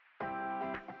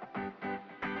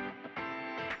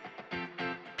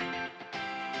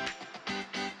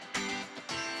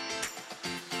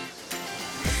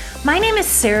My name is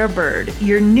Sarah Byrd,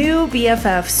 your new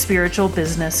BFF spiritual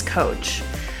business coach.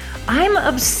 I'm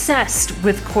obsessed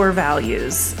with core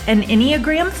values, an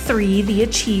Enneagram 3, the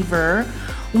achiever,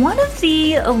 one of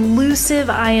the elusive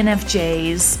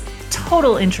INFJs,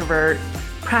 total introvert,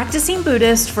 practicing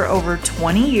Buddhist for over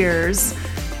 20 years,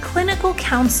 clinical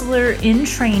counselor in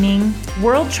training,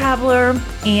 world traveler,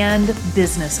 and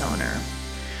business owner.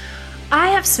 I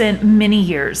have spent many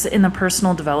years in the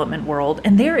personal development world,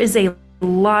 and there is a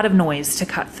lot of noise to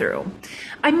cut through.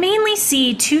 I mainly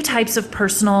see two types of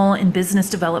personal and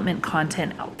business development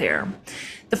content out there.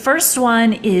 The first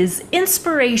one is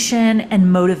inspiration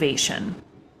and motivation.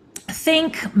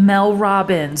 Think Mel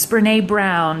Robbins, Brene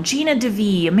Brown, Gina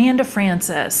DeVee, Amanda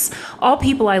Francis, all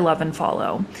people I love and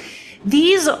follow.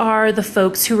 These are the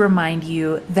folks who remind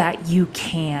you that you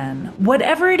can.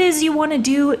 Whatever it is you want to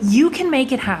do, you can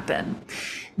make it happen.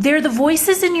 They're the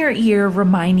voices in your ear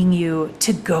reminding you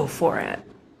to go for it.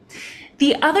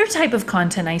 The other type of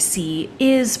content I see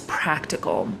is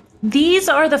practical. These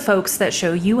are the folks that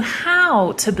show you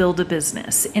how to build a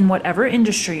business in whatever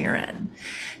industry you're in.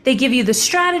 They give you the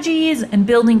strategies and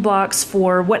building blocks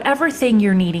for whatever thing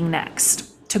you're needing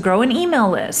next. To grow an email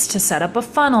list, to set up a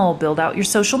funnel, build out your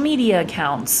social media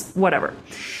accounts, whatever.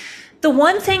 The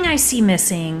one thing I see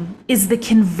missing is the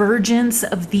convergence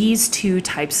of these two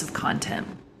types of content.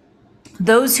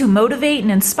 Those who motivate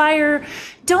and inspire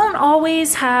don't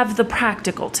always have the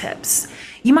practical tips.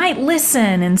 You might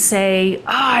listen and say,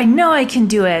 "Oh, I know I can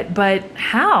do it, but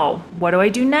how? What do I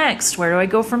do next? Where do I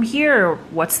go from here?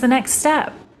 What's the next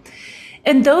step?"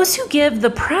 And those who give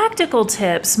the practical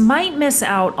tips might miss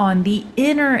out on the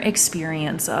inner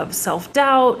experience of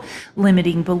self-doubt,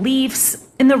 limiting beliefs,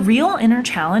 and the real inner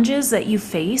challenges that you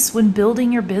face when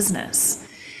building your business.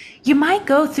 You might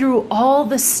go through all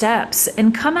the steps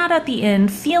and come out at the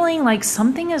end feeling like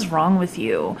something is wrong with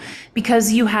you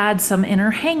because you had some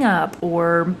inner hang-up,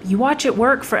 or you watch it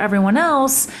work for everyone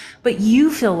else, but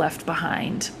you feel left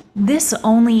behind. This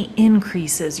only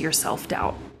increases your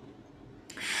self-doubt.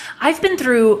 I've been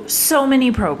through so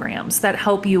many programs that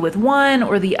help you with one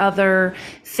or the other,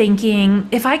 thinking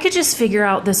if I could just figure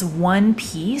out this one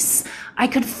piece, I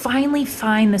could finally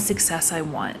find the success I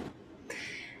want.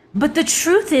 But the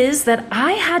truth is that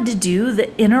I had to do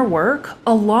the inner work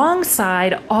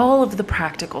alongside all of the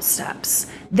practical steps.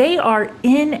 They are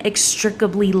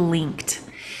inextricably linked.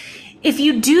 If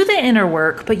you do the inner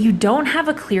work, but you don't have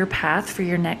a clear path for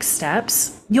your next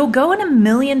steps, you'll go in a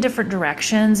million different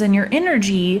directions, and your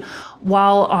energy,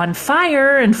 while on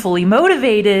fire and fully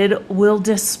motivated, will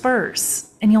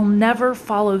disperse, and you'll never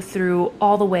follow through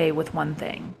all the way with one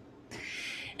thing.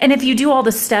 And if you do all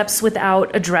the steps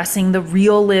without addressing the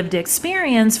real lived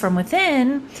experience from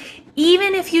within,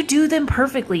 even if you do them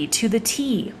perfectly to the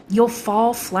T, you'll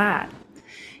fall flat.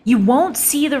 You won't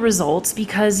see the results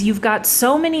because you've got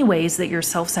so many ways that you're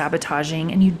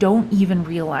self-sabotaging and you don't even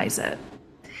realize it.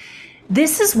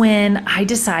 This is when I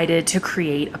decided to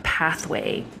create a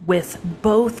pathway with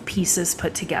both pieces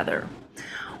put together.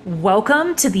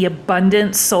 Welcome to the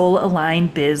Abundant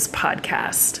Soul-Aligned Biz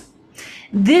podcast.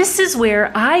 This is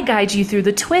where I guide you through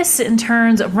the twists and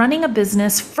turns of running a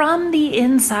business from the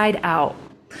inside out.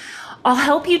 I'll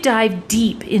help you dive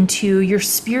deep into your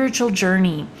spiritual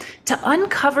journey to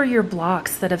uncover your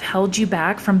blocks that have held you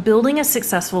back from building a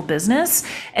successful business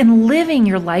and living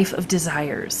your life of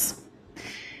desires.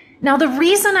 Now, the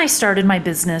reason I started my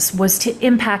business was to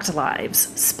impact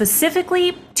lives,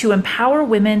 specifically to empower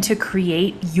women to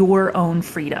create your own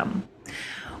freedom.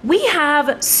 We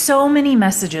have so many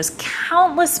messages,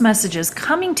 countless messages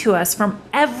coming to us from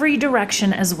every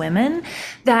direction as women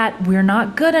that we're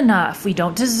not good enough, we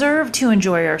don't deserve to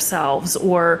enjoy ourselves,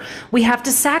 or we have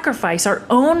to sacrifice our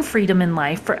own freedom in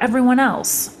life for everyone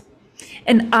else.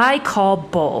 And I call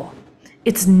bull.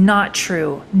 It's not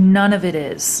true. None of it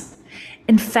is.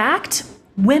 In fact,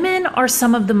 women are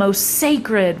some of the most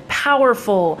sacred,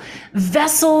 powerful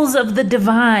vessels of the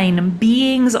divine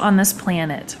beings on this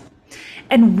planet.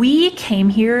 And we came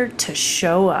here to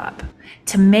show up,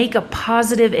 to make a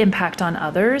positive impact on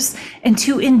others, and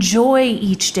to enjoy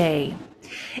each day.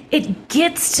 It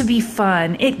gets to be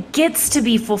fun, it gets to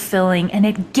be fulfilling, and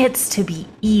it gets to be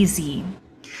easy.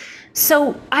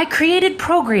 So I created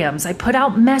programs, I put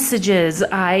out messages,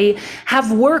 I have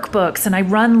workbooks, and I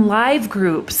run live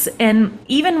groups, and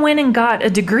even went and got a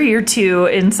degree or two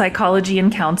in psychology and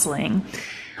counseling,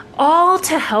 all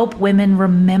to help women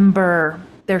remember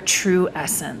their true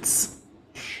essence.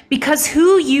 Because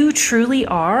who you truly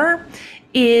are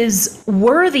is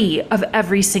worthy of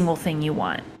every single thing you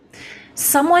want.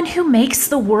 Someone who makes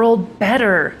the world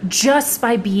better just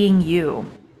by being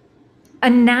you. a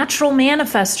natural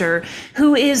manifester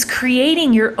who is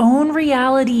creating your own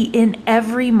reality in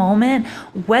every moment,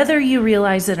 whether you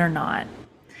realize it or not,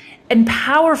 and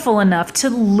powerful enough to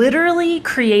literally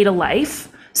create a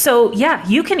life. So yeah,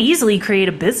 you can easily create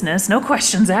a business, no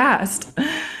questions asked.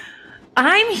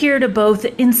 I'm here to both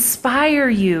inspire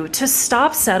you to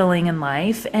stop settling in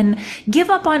life and give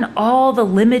up on all the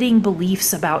limiting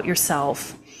beliefs about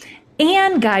yourself,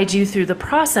 and guide you through the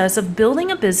process of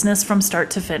building a business from start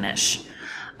to finish,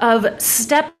 of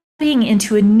stepping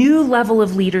into a new level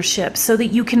of leadership so that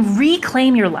you can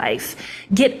reclaim your life,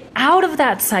 get out of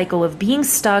that cycle of being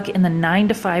stuck in the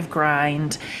 9-to-5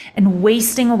 grind and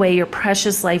wasting away your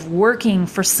precious life working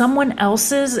for someone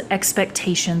else's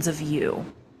expectations of you.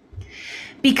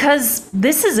 Because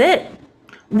this is it.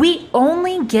 We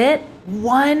only get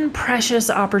one precious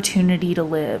opportunity to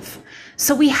live.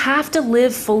 So we have to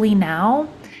live fully now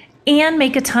and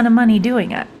make a ton of money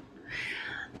doing it.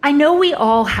 I know we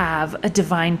all have a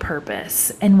divine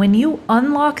purpose, and when you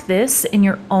unlock this in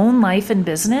your own life and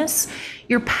business,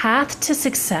 your path to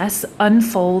success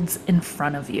unfolds in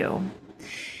front of you.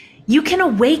 You can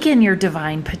awaken your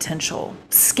divine potential,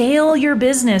 scale your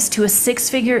business to a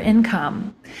 6-figure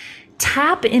income,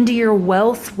 tap into your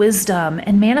wealth, wisdom,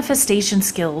 and manifestation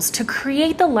skills to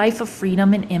create the life of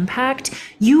freedom and impact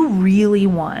you really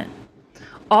want.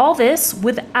 All this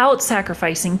without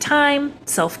sacrificing time,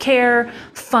 self-care,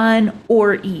 fun,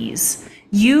 or ease.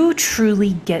 You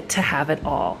truly get to have it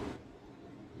all.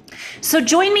 So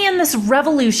join me in this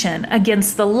revolution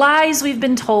against the lies we've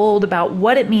been told about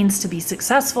what it means to be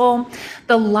successful,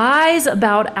 the lies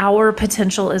about our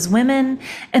potential as women,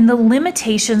 and the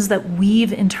limitations that we've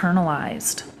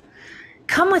internalized.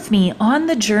 Come with me on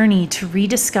the journey to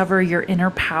rediscover your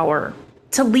inner power,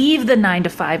 to leave the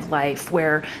 9-to-5 life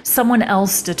where someone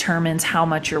else determines how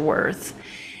much you're worth,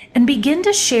 and begin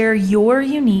to share your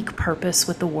unique purpose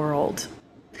with the world.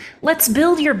 Let's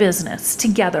build your business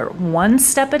together, one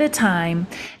step at a time,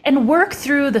 and work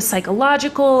through the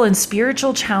psychological and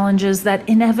spiritual challenges that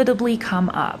inevitably come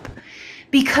up.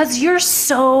 Because you're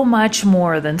so much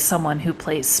more than someone who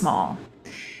plays small.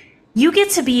 You get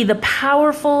to be the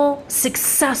powerful,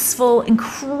 successful,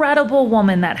 incredible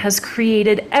woman that has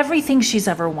created everything she's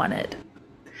ever wanted.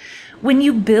 When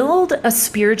you build a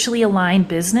spiritually aligned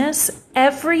business,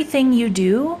 everything you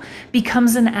do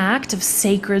becomes an act of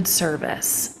sacred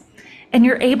service, and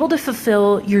you're able to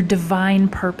fulfill your divine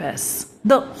purpose,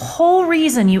 the whole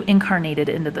reason you incarnated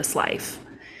into this life.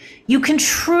 You can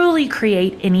truly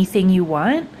create anything you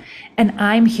want, and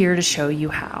I'm here to show you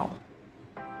how.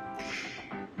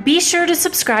 Be sure to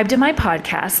subscribe to my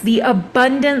podcast, The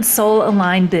Abundant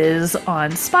Soul-Aligned Biz,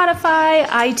 on Spotify,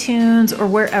 iTunes, or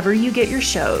wherever you get your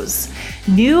shows.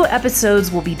 New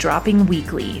episodes will be dropping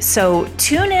weekly, so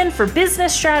tune in for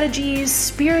business strategies,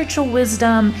 spiritual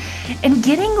wisdom, and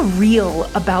getting real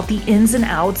about the ins and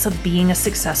outs of being a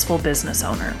successful business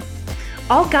owner.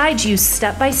 I'll guide you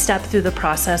step by step through the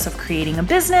process of creating a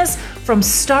business from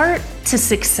start to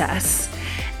success.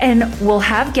 And we'll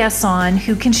have guests on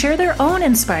who can share their own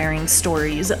inspiring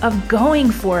stories of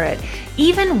going for it,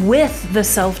 even with the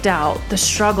self-doubt, the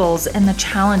struggles, and the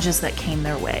challenges that came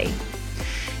their way.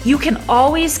 You can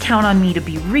always count on me to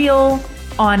be real,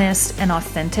 honest, and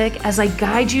authentic as I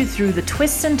guide you through the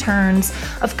twists and turns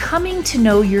of coming to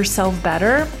know yourself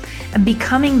better and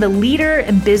becoming the leader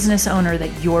and business owner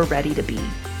that you're ready to be.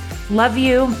 Love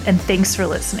you, and thanks for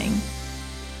listening.